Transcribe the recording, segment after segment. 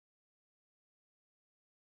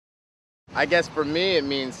I guess for me, it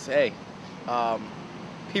means, hey, um,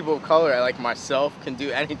 people of color, like myself, can do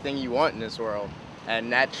anything you want in this world.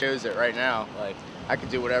 And that shows it right now. Like, I could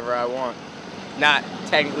do whatever I want. Not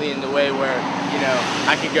technically in the way where,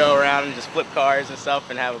 I could go around and just flip cars and stuff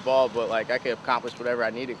and have a ball, but like, I could accomplish whatever I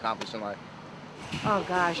need to accomplish in life. Oh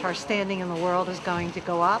gosh, our standing in the world is going to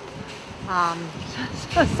go up. Um,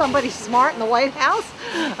 Somebody smart in the White House.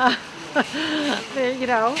 I'm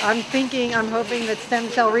hoping that stem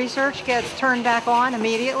cell research gets turned back on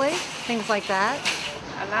immediately, things like that.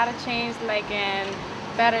 A lot of change, like in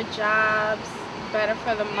better jobs, better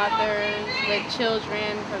for the mothers with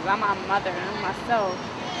children, because I'm a mother myself.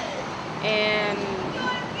 And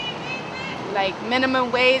like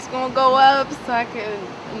minimum wage gonna go up so I can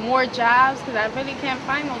more jobs, because I really can't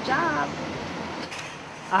find no job.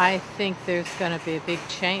 I think there's going to be a big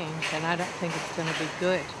change, and I don't think it's going to be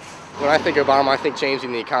good. When I think Obama, I think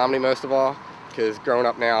changing the economy most of all, because growing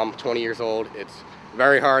up now, I'm 20 years old. It's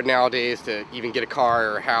very hard nowadays to even get a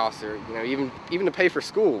car or a house, or even to pay for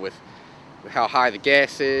school with how high the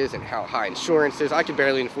gas is and how high insurance is. I could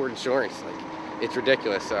barely afford insurance. Like, it's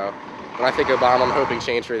ridiculous. So when I think Obama, I'm hoping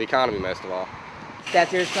change for the economy most of all. That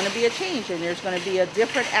there's going to be a change and there's going to be a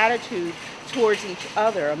different attitude towards each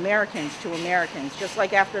other, Americans to Americans, just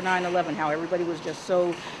like after 9/11, how everybody was just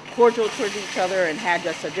so cordial towards each other and had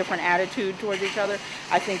just a different attitude towards each other.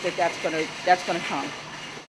 I think that that's going to come.